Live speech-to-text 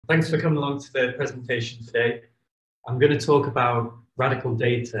Thanks for coming along to the presentation today. I'm going to talk about radical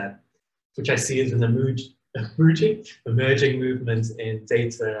data, which I see as an emerging movement in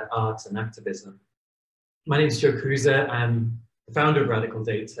data, art, and activism. My name is Kroese. I'm the founder of Radical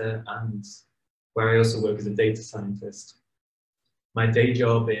Data, and where I also work as a data scientist. My day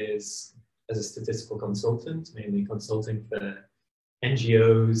job is as a statistical consultant, mainly consulting for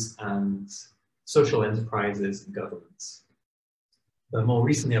NGOs and social enterprises and governments. But more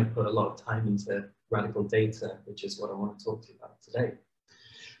recently, I've put a lot of time into radical data, which is what I want to talk to you about today.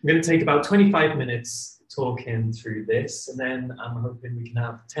 I'm going to take about 25 minutes talking through this, and then I'm hoping we can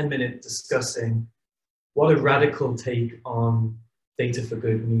have 10 minutes discussing what a radical take on data for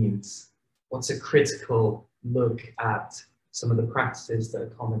good means. What's a critical look at some of the practices that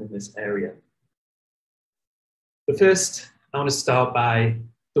are common in this area. But first, I want to start by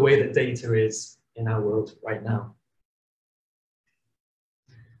the way that data is in our world right now.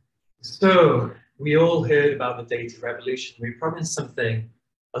 So, we all heard about the data revolution. We promised something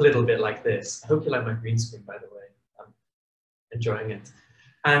a little bit like this. I hope you like my green screen, by the way. I'm enjoying it.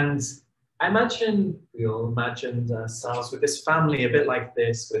 And I imagine we all imagined ourselves with this family a bit like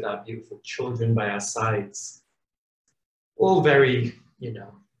this, with our beautiful children by our sides. All very,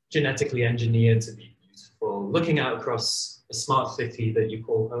 genetically engineered to be beautiful, looking out across a smart city that you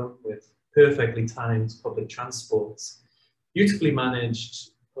call home with perfectly timed public transports, beautifully managed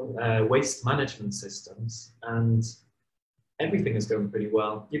waste management systems, and everything is going pretty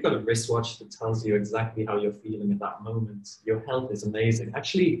well. You've got a wristwatch that tells you exactly how you're feeling at that moment. Your health is amazing.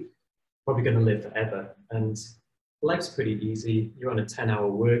 Actually, probably going to live forever, and life's pretty easy. You're on a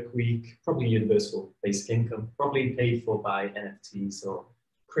 10-hour work week, probably universal basic income, probably paid for by NFTs or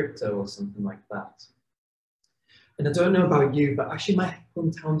crypto or something like that. And I don't know about you, but actually my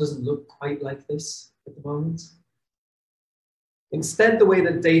hometown doesn't look quite like this at the moment. Instead, the way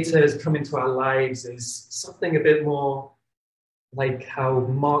that data has come into our lives is something a bit more like how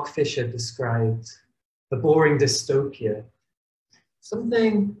Mark Fisher described the boring dystopia.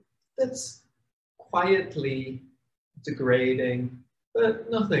 Something that's quietly degrading, but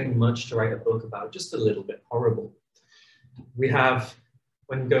nothing much to write a book about, just a little bit horrible. We have,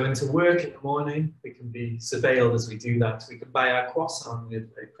 when going to work in the morning, we can be surveilled as we do that. We can buy our croissant with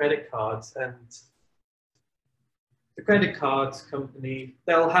a credit card, and the credit card company,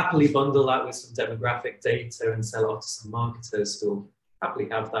 they'll happily bundle that with some demographic data and sell it off to some marketers who'll happily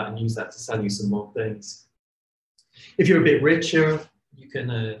have that and use that to sell you some more things. If you're a bit richer, you can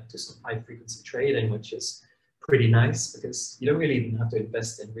do some high frequency trading, which is pretty nice because you don't really even have to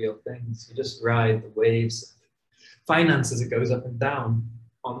invest in real things. You just ride the waves of finance as it goes up and down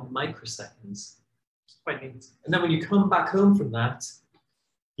on microseconds. It's quite neat. And then when you come back home from that,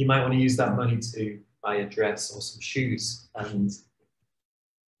 you might want to use that money to buy a dress or some shoes, and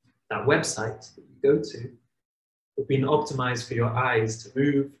that website that you go to will be optimized for your eyes to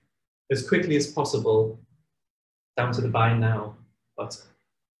move as quickly as possible down to the buy now button.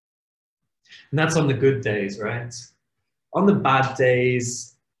 And that's on the good days, right? On the bad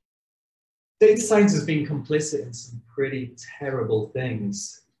days, data science has been complicit in some pretty terrible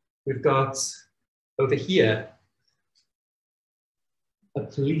things. We've got over here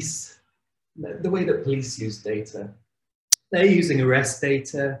the way that police use data. They're using arrest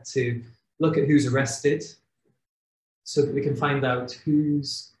data to look at who's arrested so that we can find out who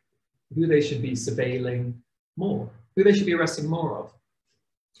they should be surveilling more, who they should be arresting more of.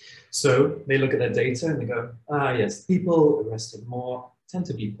 So they look at their data and they go, yes, people arrested more tend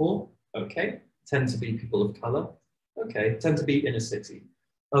to be poor, okay, tend to be people of color, okay, tend to be inner city.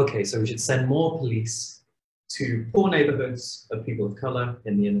 Okay, so we should send more police to poor neighborhoods of people of color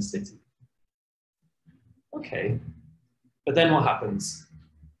in the inner city. Okay, but then what happens?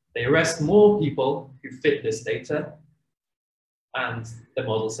 They arrest more people who fit this data, and the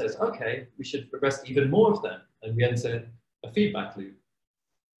model says, okay, we should arrest even more of them, and we enter a feedback loop.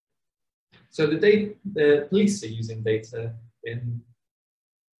 So the police are using data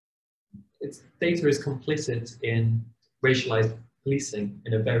data is complicit in racialized policing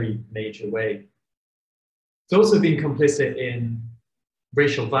in a very major way. It's also been complicit in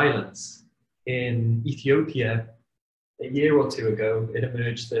racial violence. In Ethiopia, a year or two ago, it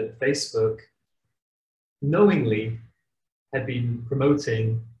emerged that Facebook knowingly had been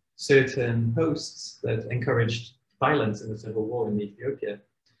promoting certain posts that encouraged violence in the civil war in Ethiopia.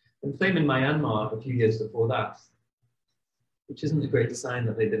 And same in Myanmar a few years before that, which isn't a great sign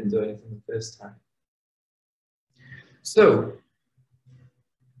that they didn't do anything the first time. So,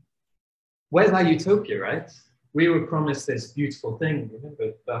 where's our utopia, right? We were promised this beautiful thing.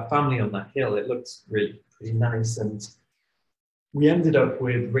 Remember our family on that hill, it looked really pretty nice, and we ended up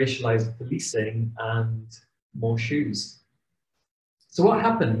with racialized policing and more shoes. So what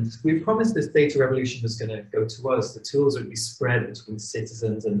happened? We promised this data revolution was going to go to us. The tools would be spread between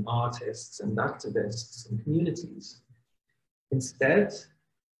citizens and artists and activists and communities. Instead,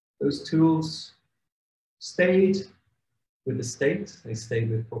 those tools stayed with the state. They stayed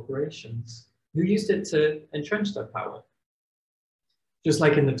with corporations who used it to entrench their power. Just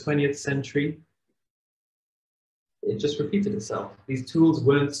like in the 20th century, it just repeated itself. These tools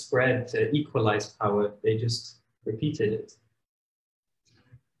weren't spread to equalize power. They just repeated it.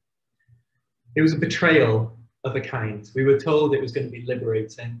 It was a betrayal of a kind. We were told it was going to be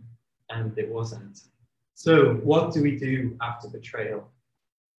liberating, and it wasn't. So what do we do after betrayal?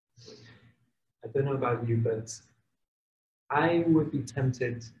 I don't know about you, but I would be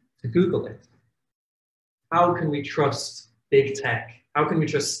tempted to Google it. How can we trust big tech? How can we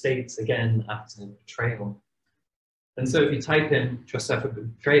trust states again after betrayal? And so if you type in trust after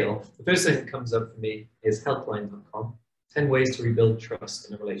betrayal, the first thing that comes up for me is helpline.com, 10 ways to rebuild trust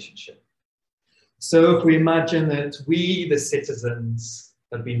in a relationship. So if we imagine that we, the citizens,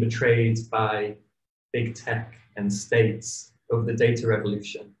 have been betrayed by big tech and states over the data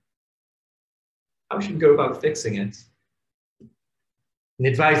revolution, how should we go about fixing it? An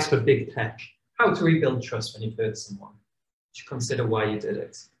advice for big tech: how to rebuild trust when you've hurt someone. You should consider why you did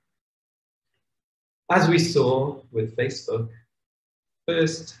it. As we saw with Facebook,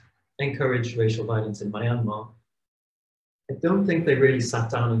 first, encourage racial violence in Myanmar. I don't think they really sat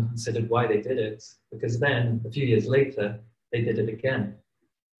down and considered why they did it, because then, a few years later, they did it again.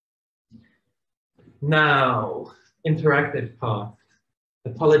 Now, interactive part.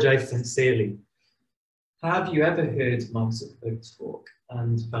 Apologize sincerely. Have you ever heard Mark Zuckerberg talk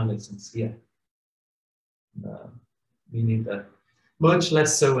and found it sincere? No, me neither. Much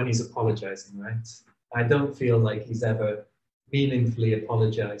less so when he's apologizing, right? I don't feel like he's ever meaningfully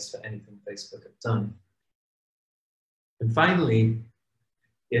apologized for anything Facebook have done. And finally,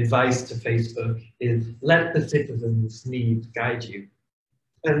 the advice to Facebook is let the citizens' needs guide you.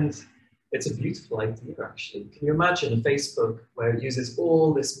 And it's a beautiful idea, actually. Can you imagine a Facebook where it uses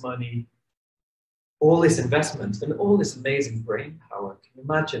all this money, all this investment, and all this amazing brain power? Can you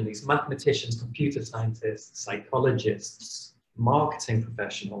imagine these mathematicians, computer scientists, psychologists, marketing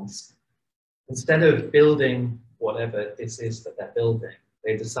professionals, instead of building whatever this is that they're building,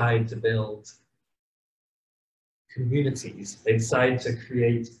 they decide to build communities. They decide to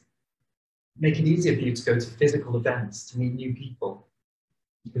make it easier for you to go to physical events, to meet new people.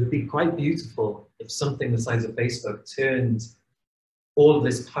 It would be quite beautiful if something the size of Facebook turned all of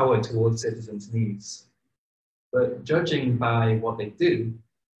this power towards citizens' needs. But judging by what they do,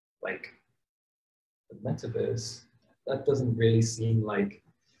 like the metaverse, that doesn't really seem like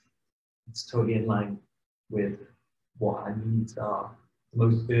it's totally in line with what our needs are, the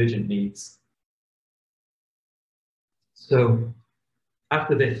most urgent needs. So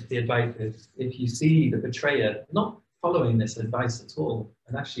after this, the advice is, if you see the betrayer not following this advice at all,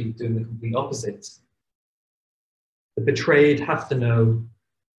 and actually doing the complete opposite, the betrayed have to know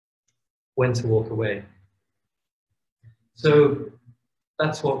when to walk away. So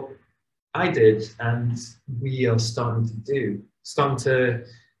that's what I did, and we are starting to do. Starting to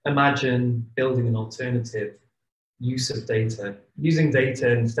imagine building an alternative use of data, using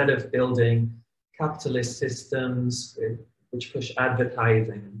data instead of building capitalist systems which push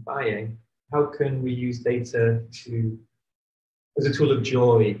advertising and buying. How can we use data as a tool of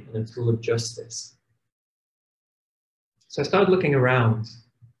joy and a tool of justice? So I started looking around,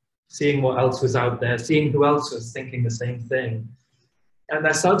 seeing what else was out there, seeing who else was thinking the same thing. And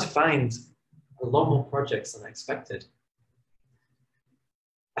I started to find a lot more projects than I expected.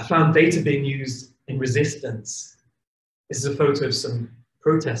 I found data being used in resistance. This is a photo of some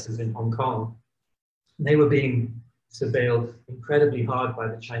protesters in Hong Kong. They were being surveilled incredibly hard by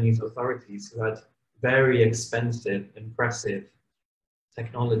the Chinese authorities, who had very expensive, impressive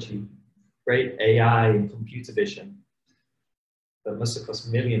technology, great AI and computer vision that must have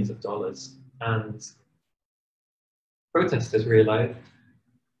cost millions of dollars. And protesters realized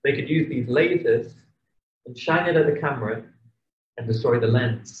they could use these lasers and shine it at the camera and destroy the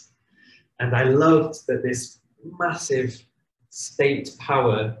lens. And I loved that this massive state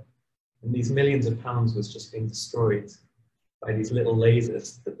power and these millions of pounds was just being destroyed by these little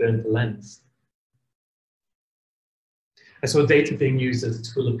lasers that burned the lens. I saw data being used as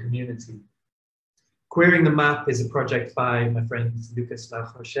a tool of community. Querying the Map is a project by my friend Lucas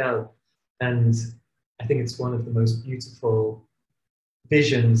La Rochelle, and I think it's one of the most beautiful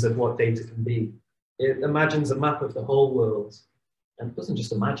visions of what data can be. It imagines a map of the whole world, and it doesn't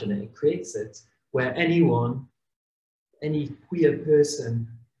just imagine it, it creates it, where anyone any queer person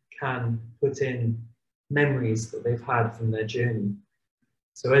can put in memories that they've had from their journey.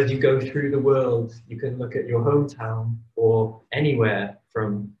 So as you go through the world, you can look at your hometown or anywhere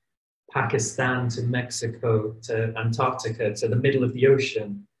from Pakistan to Mexico to Antarctica to the middle of the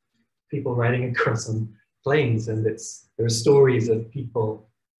ocean, people riding across on planes, and there are stories of people,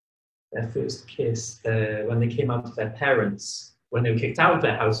 their first kiss, when they came out to their parents, when they were kicked out of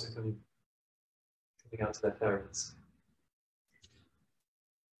their house for coming out to their parents.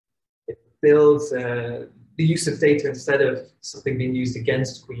 It builds the use of data instead of something being used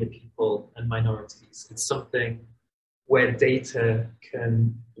against queer people and minorities. It's something where data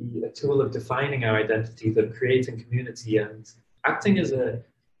can be a tool of defining our identities, of creating community, and acting as a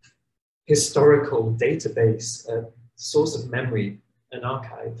historical database, a source of memory, an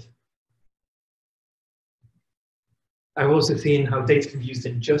archive. I've also seen how data can be used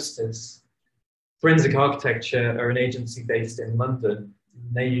in justice. Forensic Architecture are an agency based in London.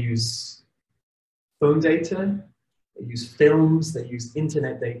 They use phone data, they use films, they use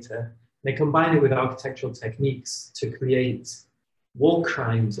internet data. They combine it with architectural techniques to create war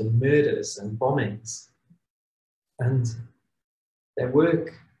crimes and murders and bombings. And their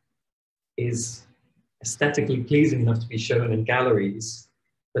work is aesthetically pleasing enough to be shown in galleries,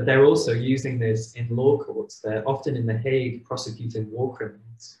 but they're also using this in law courts. They're often in The Hague prosecuting war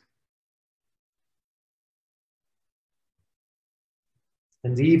criminals.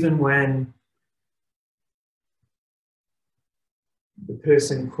 And even when the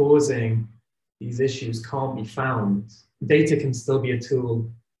person causing these issues can't be found, data can still be a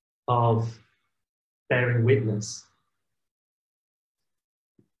tool of bearing witness.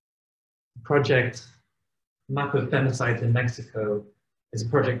 Project Mapa Feminicidios in Mexico is a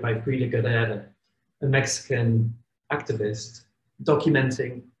project by Frida Guerrera, a Mexican activist,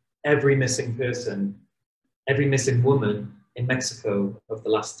 documenting every missing person, every missing woman in Mexico of the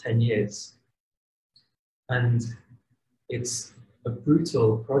last 10 years. And it's a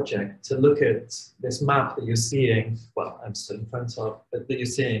brutal project to look at this map that you're seeing, well, I'm still in front of, but that you're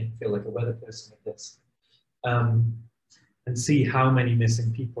seeing, I feel like a weather person with this, and see how many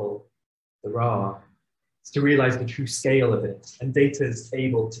missing people there are. It's to realize the true scale of it, and data is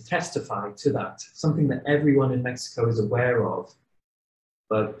able to testify to that, something that everyone in Mexico is aware of,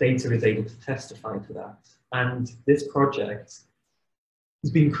 but data is able to testify to that. And this project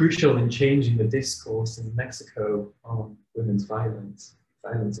has been crucial in changing the discourse in Mexico on women's violence,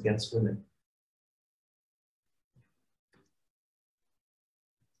 violence against women.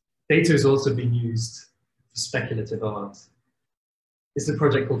 Data has also been used for speculative art. This is a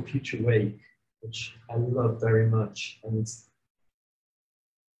project called FutureWake, which I love very much. And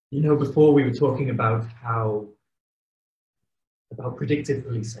you know, before we were talking about predictive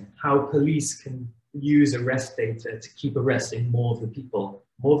policing, how police can use arrest data to keep arresting more of the people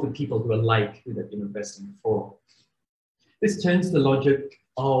who are like who they've been arresting before. This turns the logic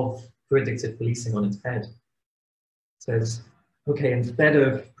of predictive policing on its head. It says, okay, instead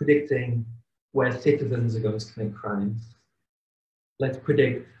of predicting where citizens are going to commit crimes, let's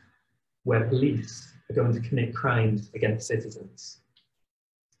predict where police are going to commit crimes against citizens.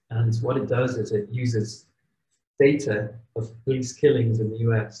 And what it does is it uses data of police killings in the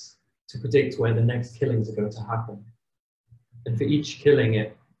US to predict where the next killings are going to happen. And for each killing,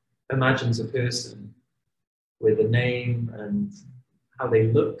 it imagines a person with a name and how they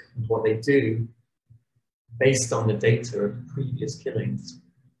look and what they do based on the data of previous killings.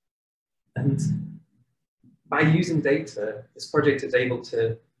 And by using data, this project is able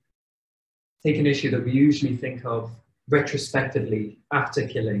to take an issue that we usually think of retrospectively after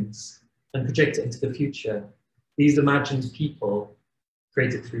killings and project it into the future. These imagined people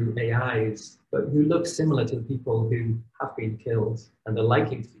created through AIs, but who look similar to the people who have been killed and are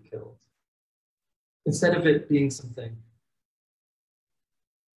likely to be killed. Instead of it being something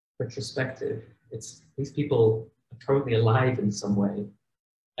retrospective, it's these people are currently alive in some way,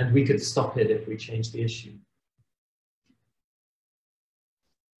 and we could stop it if we changed the issue.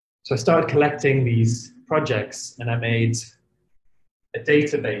 So I started collecting these projects, and I made a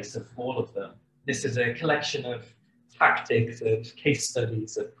database of all of them. This is a collection of tactics, of case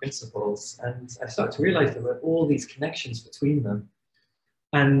studies, of principles, and I started to realize there were all these connections between them.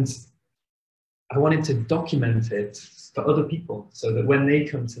 And I wanted to document it for other people so that when they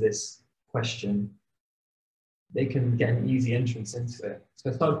come to this question, they can get an easy entrance into it. So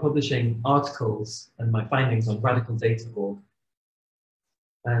I started publishing articles and my findings on radicaldata.org.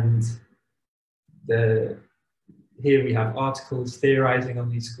 And here we have articles theorizing on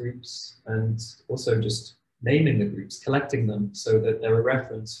these groups and also just naming the groups, collecting them so that they're a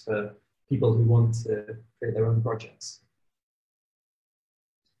reference for people who want to create their own projects.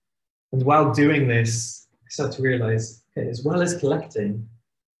 And while doing this, I started to realize, okay, as well as collecting,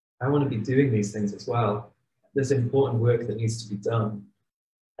 I want to be doing these things as well. There's important work that needs to be done.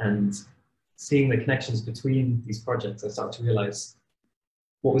 And seeing the connections between these projects, I started to realize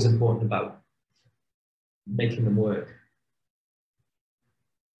what was important about making them work.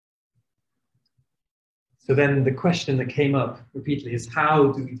 So then the question that came up repeatedly is,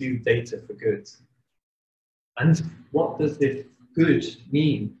 how do we do data for good? And what does this good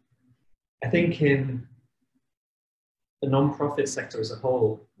mean? I think in the non-profit sector as a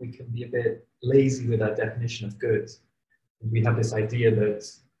whole, we can be a bit lazy with our definition of good. We have this idea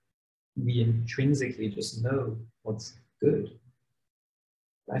that we intrinsically just know what's good.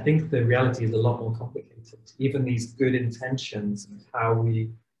 I think the reality is a lot more complicated. Even these good intentions and how we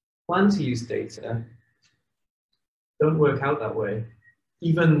plan to use data don't work out that way.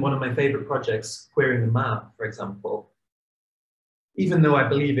 Even one of my favorite projects, Queering the Map, for example, even though I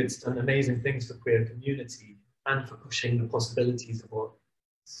believe it's done amazing things for queer community and for pushing the possibilities of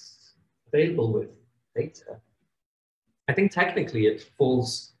what's available with data, I think technically it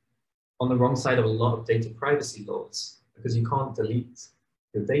falls on the wrong side of a lot of data privacy laws, because you can't delete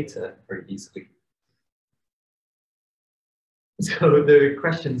your data very easily. So the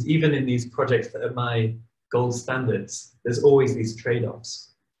questions, even in these projects that are my gold standards, there's always these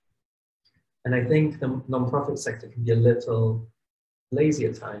trade-offs. And I think the non-profit sector can be a little lazy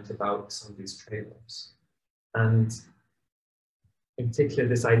at times about some of these trade-offs. And in particular,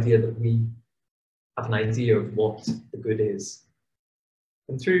 this idea that we have an idea of what the good is.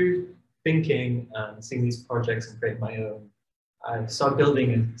 And through thinking and seeing these projects and creating my own, I started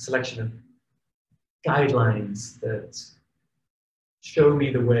building a selection of guidelines that show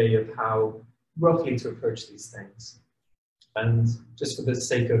me the way of how roughly to approach these things. And just for the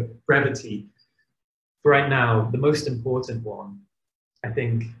sake of brevity, for right now, the most important one, I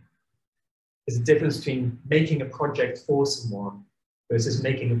think, is the difference between making a project for someone versus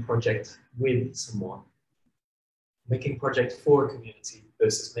making a project with someone. Making a project for a community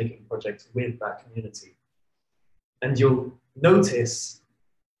versus making a project with that community. And you'll notice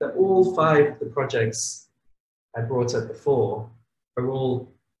that all 5 of the projects I brought up before are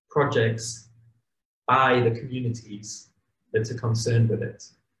all projects by the communities that are concerned with it.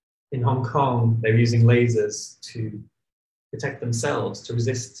 In Hong Kong, they're using lasers to protect themselves, to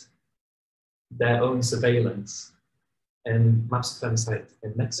resist their own surveillance. And Map's Femicide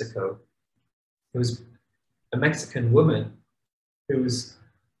in Mexico, it was a Mexican woman who was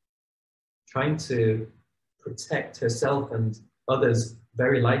trying to protect herself and others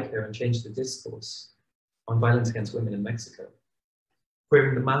very like her and change the discourse on violence against women in Mexico.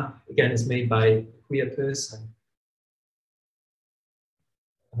 Queering the Map, again, is made by a queer person.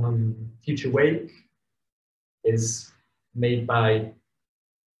 FutureWake is made by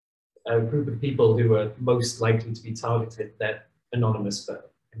a group of people who are most likely to be targeted. They're anonymous,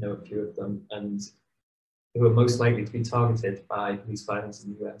 but I know a few of them, and who are most likely to be targeted by police violence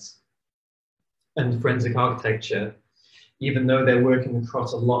in the US. And Forensic Architecture, even though they're working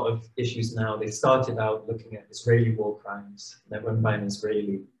across a lot of issues now, they started out looking at Israeli war crimes. They're run by an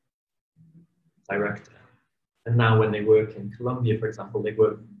Israeli director. And now when they work in Colombia, for example, they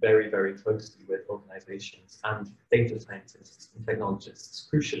work very, very closely with organizations and data scientists and technologists.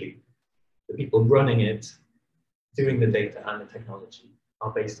 Crucially, the people running it, doing the data and the technology,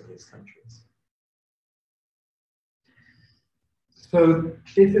 are based in these countries. So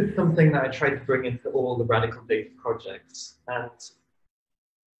this is something that I tried to bring into all the radical data projects. And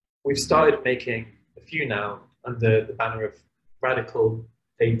we've started making a few now under the banner of Radical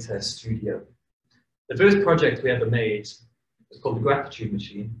Data Studio. The first project we ever made was called the Gratitude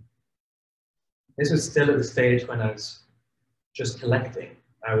Machine. This was still at the stage when I was just collecting.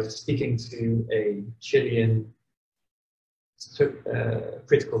 I was speaking to a Chilean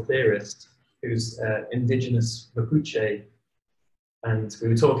critical theorist who's indigenous Mapuche, and we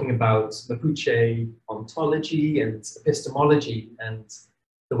were talking about Mapuche ontology and epistemology and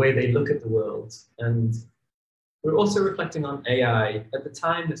the way they look at the world. And we're also reflecting on AI. At the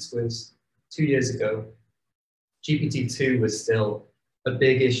time, this was 2 years ago, GPT-2 was still a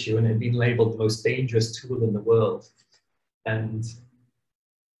big issue and it had been labeled the most dangerous tool in the world. And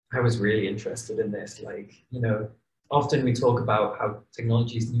I was really interested in this. Like, you know, often we talk about how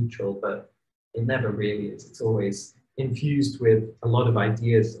technology is neutral, but it never really is. It's always infused with a lot of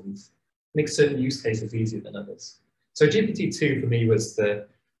ideas and makes certain use cases easier than others. So GPT-2 for me was the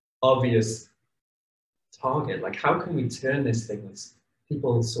obvious target. Like, how can we turn this thing that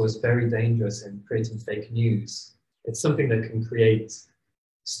people saw as very dangerous in creating fake news? It's something that can create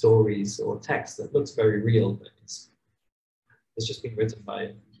stories or text that looks very real, but it's just been written by a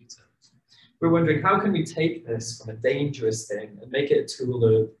computer. we're wondering, how can we take this from a dangerous thing and make it a tool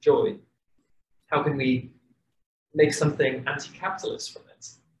of joy? How can we make something anti-capitalist from it?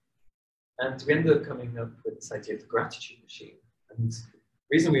 And we ended up coming up with this idea of the gratitude machine. And the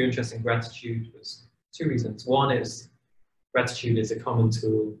reason we were interested in gratitude was two reasons. One is gratitude is a common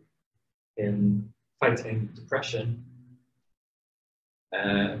tool in fighting depression.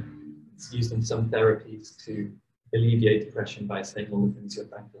 It's used in some therapies to alleviate depression by saying all the things you're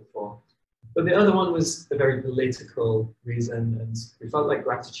thankful for. But the other one was a very political reason, and we felt like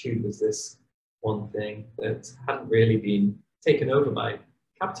gratitude was this one thing that hadn't really been taken over by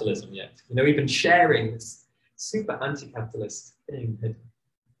capitalism yet. You know, even sharing this super anti-capitalist thing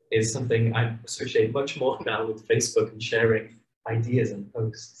is something I associate much more now with Facebook and sharing ideas and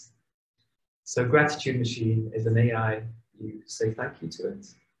posts. So gratitude machine is an AI. You say thank you to it.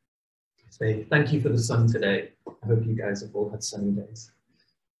 Say thank you for the sun today. I hope you guys have all had sunny days.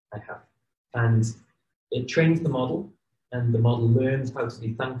 I have. And it trains the model, and the model learns how to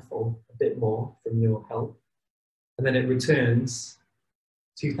be thankful a bit more from your help. And then it returns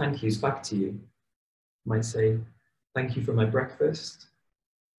two thank yous back to you. You might say, thank you for my breakfast,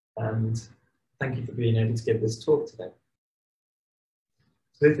 and thank you for being able to give this talk today.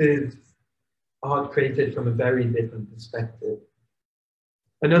 So this is art created from a very different perspective.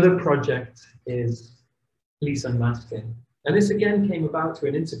 Another project is police unmasking. And this again came about through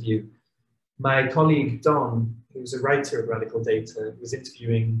an interview. My colleague Don, who's a writer of Radical Data, was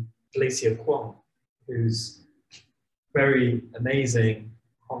interviewing Glacier Kwong, who's very amazing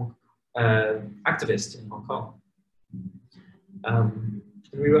activist in Hong Kong. And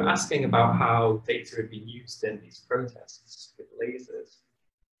we were asking about how data had been used in these protests with lasers.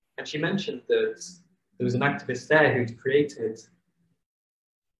 And she mentioned that there was an activist there who'd created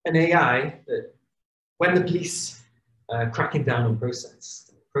an AI that when the police are cracking down on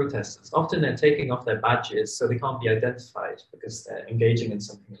protesters, often they're taking off their badges so they can't be identified because they're engaging in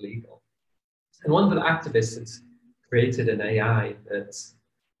something illegal. And one of the activists had created an AI that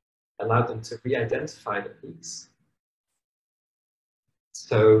allowed them to re-identify the police.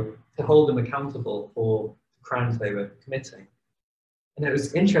 So to hold them accountable for the crimes they were committing. And it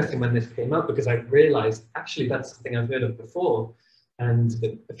was interesting when this came up because I realized actually that's something I've heard of before.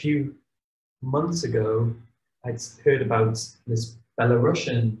 And a few months ago, I'd heard about this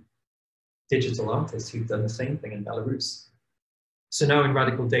Belarusian digital artist who'd done the same thing in Belarus. So now in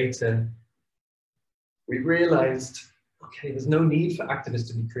Radical Data, we realized, okay, there's no need for activists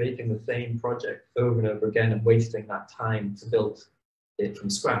to be creating the same project over and over again and wasting that time to build it from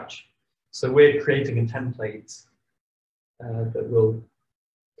scratch. So we're creating a template that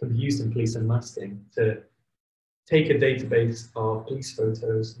can be used in police unmasking to take a database of police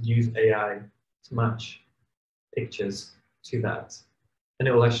photos and use AI to match pictures to that. And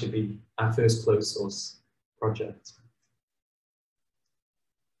it will actually be our first closed source project.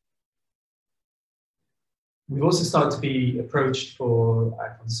 We've also started to be approached for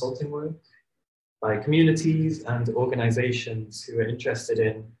our consulting work by communities and organizations who are interested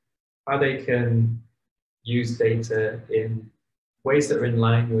in how they can use data in ways that are in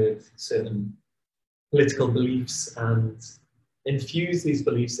line with certain political beliefs and infuse these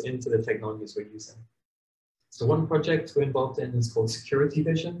beliefs into the technologies we're using. So one project we're involved in is called Security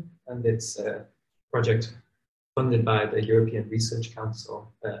Vision, and it's a project funded by the European Research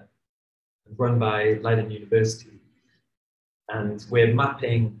Council and run by Leiden University. And we're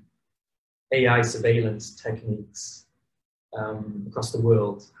mapping AI surveillance techniques across the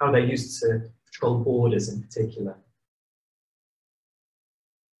world, how they're used to control borders in particular.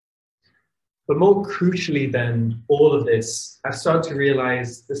 But more crucially than all of this, I've started to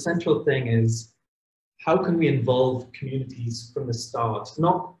realize the central thing is how can we involve communities from the start,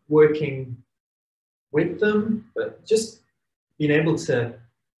 not working with them, but just being able to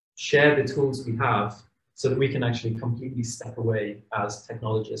share the tools we have so that we can actually completely step away as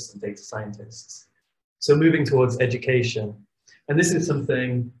technologists and data scientists. So moving towards education. And this is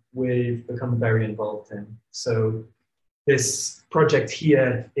something we've become very involved in. So this project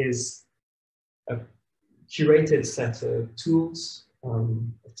here is a curated set of tools,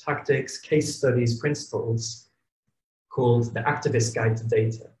 tactics, case studies, principles called the Activist Guide to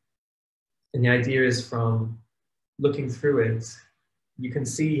Data. And the idea is from looking through it, you can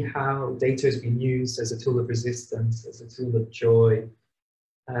see how data has been used as a tool of resistance, as a tool of joy,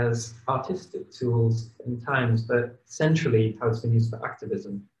 as artistic tools in times, but centrally how it's been used for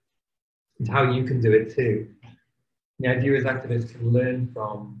activism and how you can do it too. And the idea is activists can learn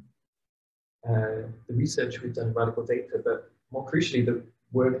from the research we've done in Radical Data, but more crucially, the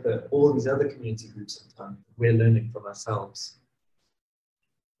work that all these other community groups have done, we're learning from ourselves.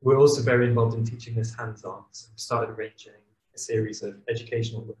 we're also very involved in teaching this hands-on. So we started arranging a series of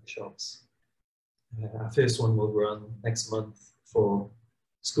educational workshops. Our first one will run next month for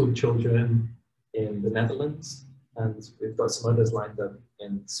school children in the Netherlands, and we've got some others lined up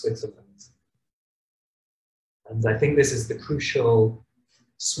in Switzerland. And I think this is the crucial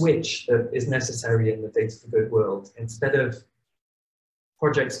switch that is necessary in the data for good world. Instead of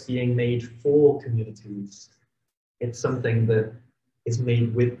projects being made for communities, it's something that is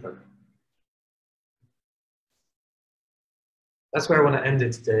made with them. That's where I want to end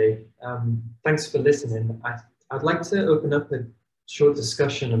it today. Thanks for listening. I'd like to open up a short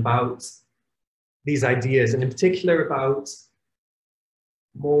discussion about these ideas, and in particular about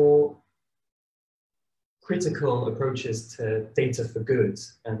more critical approaches to data for good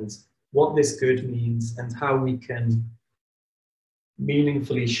and what this good means and how we can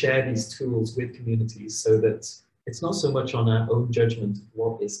meaningfully share these tools with communities so that it's not so much on our own judgment of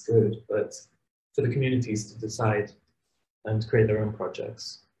what is good, but for the communities to decide and create their own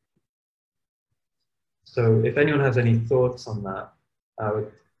projects. So if anyone has any thoughts on that, I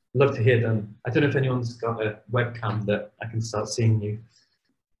would love to hear them. I don't know if anyone's got a webcam that I can start seeing you.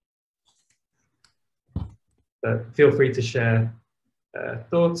 But feel free to share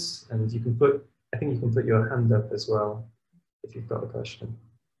thoughts, and you can put, I think you can put your hand up as well if you've got a question.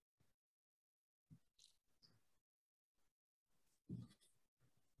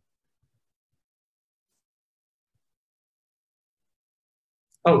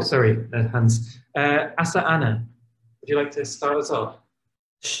 Oh, sorry, Hans. Asa Anna, would you like to start us off?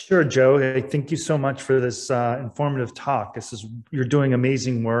 Sure, Joe. Hey, thank you so much for this informative talk. You're doing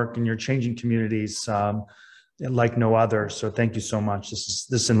amazing work and you're changing communities like no other. So thank you so much.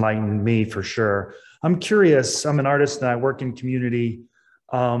 This enlightened me for sure. I'm curious. I'm an artist and I work in community.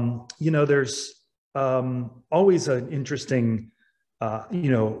 There's always an interesting,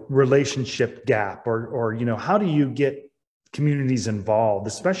 relationship gap, or how do you get communities involved,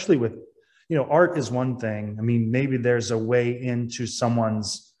 especially with, art is one thing. I mean, maybe there's a way into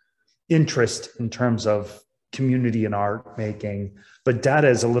someone's interest in terms of community and art making, but data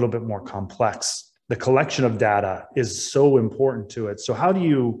is a little bit more complex. The collection of data is so important to it. So how do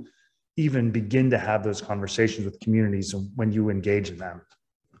you even begin to have those conversations with communities when you engage in them?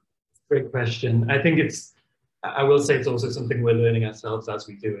 Great question. I think I will say it's also something we're learning ourselves as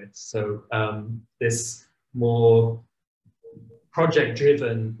we do it. So this more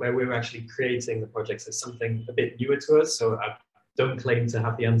project-driven, where we're actually creating the projects, is something a bit newer to us. So I don't claim to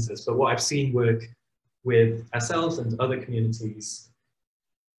have the answers, but what I've seen work with ourselves and other communities,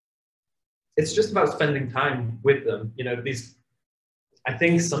 it's just about spending time with them. I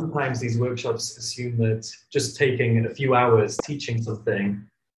think sometimes these workshops assume that just taking a few hours teaching something,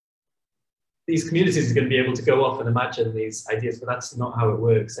 these communities are going to be able to go off and imagine these ideas, but that's not how it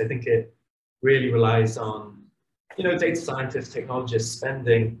works. I think it really relies on data scientists, technologists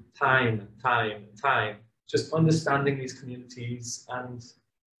spending time, just understanding these communities and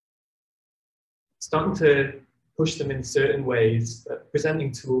starting to push them in certain ways, but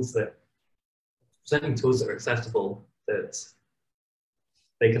presenting tools that are accessible, that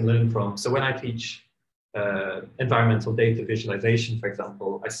they can learn from. So when I teach environmental data visualization, for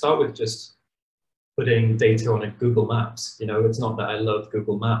example, I start with just putting data on a Google Maps. It's not that I love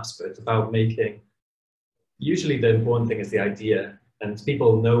Google Maps, but it's about usually the important thing is the idea, and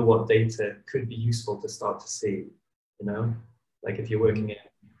people know what data could be useful to start to see, like if you're working in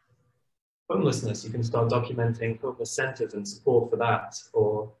homelessness, you can start documenting homeless centers and support for that,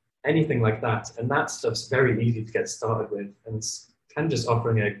 or anything like that. And that stuff's very easy to get started with, and it's kind of just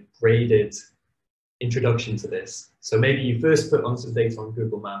offering a graded introduction to this. So maybe you first put on some data on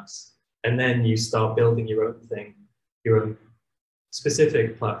Google Maps, and then you start building your own thing, your own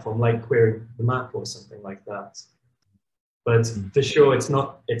specific platform, like querying the map or something like that. But for sure,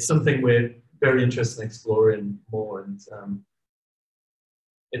 it's something we're very interested in exploring more, and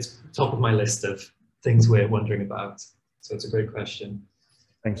it's top of my list of things we're wondering about. So it's a great question.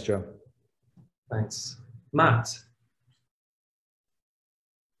 Thanks, Joe. Thanks. Matt,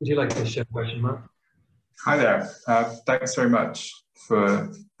 would you like to share a question, Matt? Hi there. Thanks very much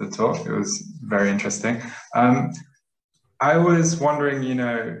for the talk. It was very interesting. I was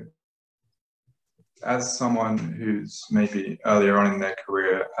wondering, as someone who's maybe earlier on in their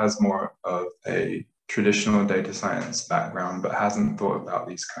career has more of a traditional data science background, but hasn't thought about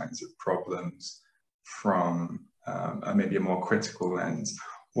these kinds of problems from maybe a more critical lens,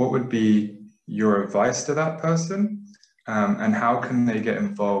 what would be your advice to that person? And how can they get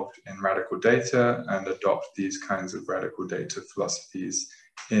involved in radical data and adopt these kinds of radical data philosophies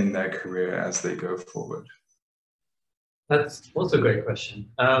in their career as they go forward? That's also a great question.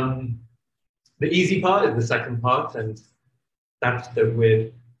 The easy part is the second part, and that's that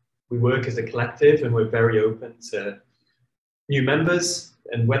we work as a collective and we're very open to new members,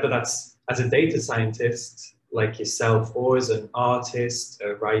 and whether that's as a data scientist like yourself or as an artist,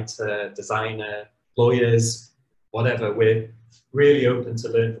 a writer, designer, lawyers, whatever, we're really open to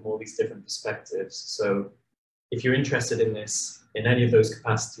learn from all these different perspectives. So if you're interested in this, in any of those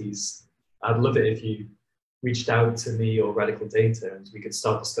capacities, I'd love it if you reached out to me or Radical Data and we could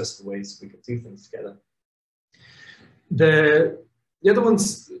start discussing ways we could do things together. The other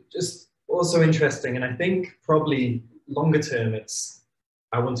one's just also interesting, and I think probably longer term,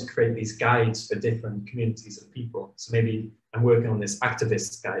 I want to create these guides for different communities of people. So maybe I'm working on this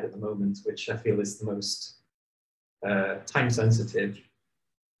activist guide at the moment, which I feel is the most time sensitive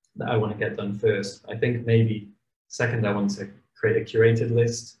that I want to get done first. I think maybe second, I want to create a curated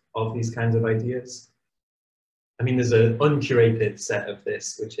list of these kinds of ideas. I mean, there's an uncurated set of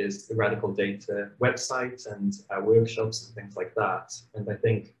this, which is the Radical Data website and our workshops and things like that. And I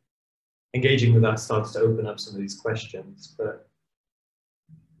think engaging with that starts to open up some of these questions. But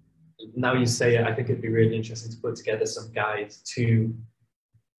now you say it, I think it'd be really interesting to put together some guides to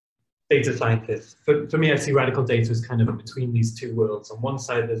data scientists. For me, I see Radical Data as kind of between these two worlds. On one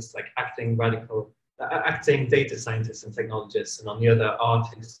side, there's like acting data scientists and technologists, and on the other,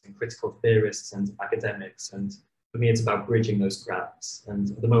 artists and critical theorists and academics. And for me, it's about bridging those gaps.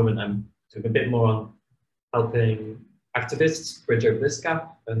 And at the moment, I'm doing a bit more on helping activists bridge over this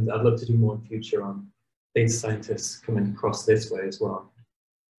gap, and I'd love to do more in future on data scientists coming across this way as well.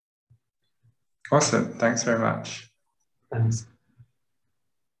 Awesome, thanks very much. Thanks.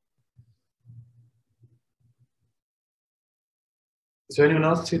 Is there anyone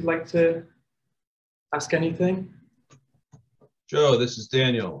else who'd like to ask anything? Joe, this is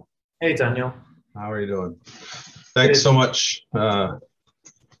Daniel. Hey, Daniel. How are you doing? Thanks so much.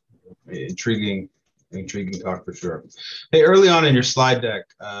 Intriguing talk for sure. Hey, early on in your slide deck,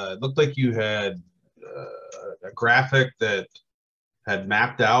 it looked like you had a graphic that had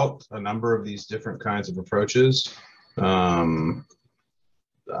mapped out a number of these different kinds of approaches. I'm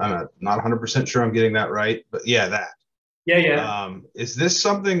not 100% sure I'm getting that right, but yeah, that. Yeah. Is this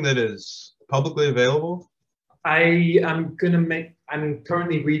something that is publicly available? I'm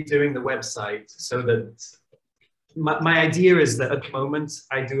currently redoing the website so that my idea is that at the moment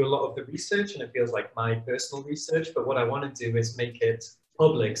I do a lot of the research and it feels like my personal research, but what I want to do is make it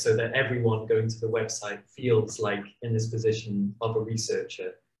public so that everyone going to the website feels like in this position of a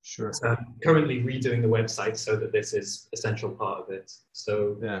researcher. Sure. So I'm currently redoing the website so that this is a central part of it.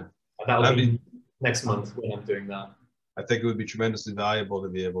 So yeah, that'll be next month when I'm doing that. I think it would be tremendously valuable to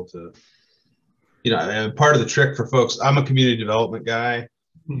be able to, and part of the trick for folks, I'm a community development guy,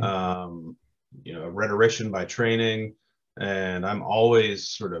 a rhetorician by training, and I'm always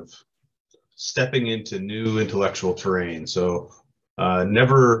sort of stepping into new intellectual terrain. So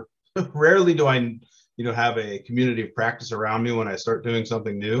rarely do I, have a community of practice around me when I start doing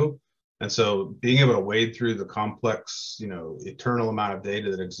something new. And so being able to wade through the complex, eternal amount of data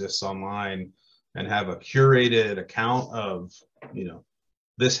that exists online and have a curated account of,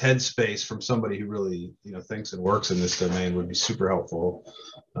 this headspace from somebody who really, thinks and works in this domain would be super helpful,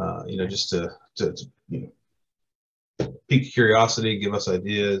 just to pique curiosity, give us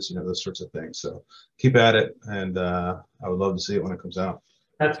ideas, those sorts of things. So keep at it, and I would love to see it when it comes out.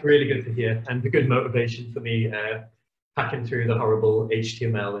 That's really good to hear, and a good motivation for me hacking through the horrible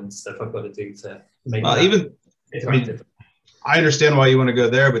HTML and stuff I've got to do to make it interactive. I understand why you want to go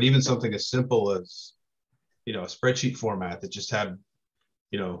there, but even something as simple as, a spreadsheet format that just had,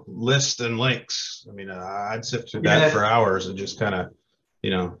 lists and links. I mean, I'd sift through that for hours and just kind of,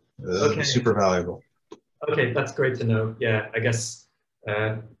 that'd be super valuable. Okay, that's great to know. Yeah, I guess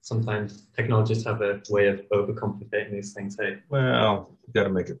sometimes technologists have a way of overcomplicating these things. Hey, well, you got to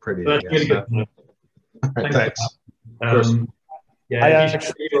make it pretty. That's really good to know. All right, thanks.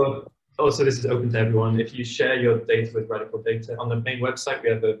 Also, this is open to everyone. If you share your data with Radical Data on the main website, we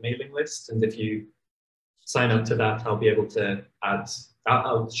have a mailing list, and if you sign up to that, I'll be able to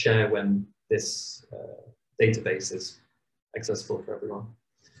I'll share when this database is accessible for everyone.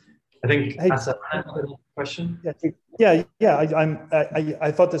 I think that's a question. Yeah.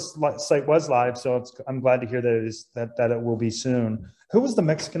 I thought this site was live, so I'm glad to hear that it will be soon. Who was the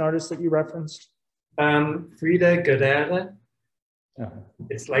Mexican artist that you referenced? Frida Guerrera.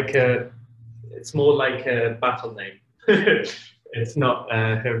 It's more like a battle name. It's not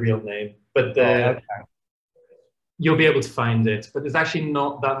her real name, but you'll be able to find it. But there's actually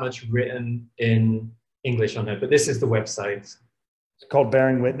not that much written in English on it. But this is the website. It's called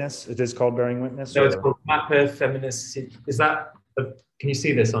Bearing Witness. It is called Bearing Witness. No, it's called Mapa Feminist. Is that? Can you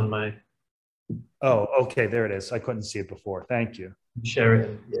see this on my? Oh, okay. There it is. I couldn't see it before. Thank you. Share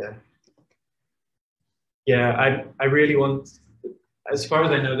it. Yeah. Yeah, I really want. As far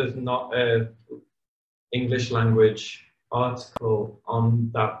as I know, there's not a English language article on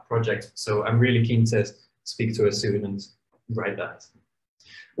that project, so I'm really keen to speak to her soon and write that.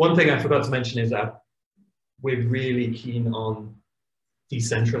 One thing I forgot to mention is that we're really keen on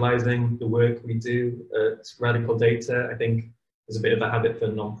decentralizing the work we do at Radical Data. I think there's a bit of a habit for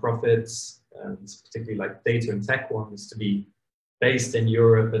nonprofits, and particularly like data and tech ones, to be based in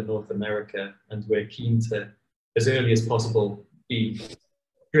Europe and North America, and we're keen to, as early as possible, be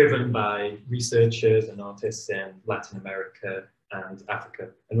driven by researchers and artists in Latin America and Africa,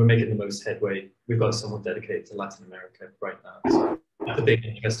 and we're making the most headway. We've got someone dedicated to Latin America right now, so that's a big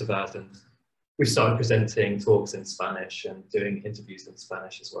interest of ours, and we've started presenting talks in Spanish and doing interviews in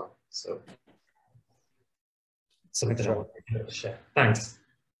Spanish as well. So something I want to share. Thanks.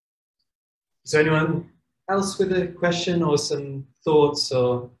 Is there anyone else with a question or some thoughts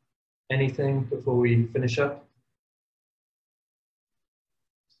or anything before we finish up?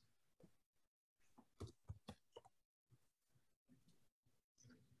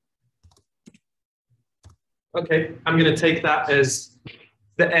 Okay, I'm going to take that as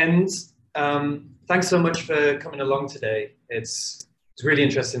the end. Thanks so much for coming along today. It's really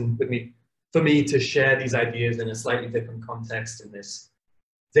interesting for me to share these ideas in a slightly different context in this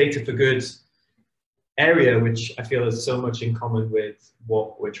data for good area, which I feel has so much in common with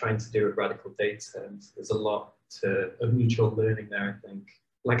what we're trying to do at Radical Data, and there's a lot of mutual learning there, I think.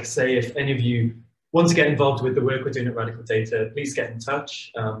 Like I say, if any of you want to get involved with the work we're doing at Radical Data, please get in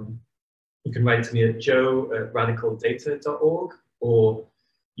touch. You can write to me at joe@radicaldata.org, or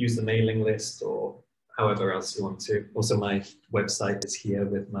use the mailing list, or however else you want to. Also, my website is here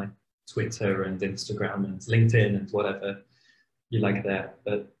with my Twitter and Instagram and LinkedIn and whatever you like there.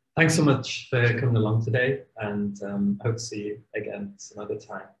 But thanks so much for coming along today, and I hope to see you again some other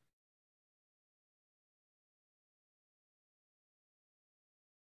time.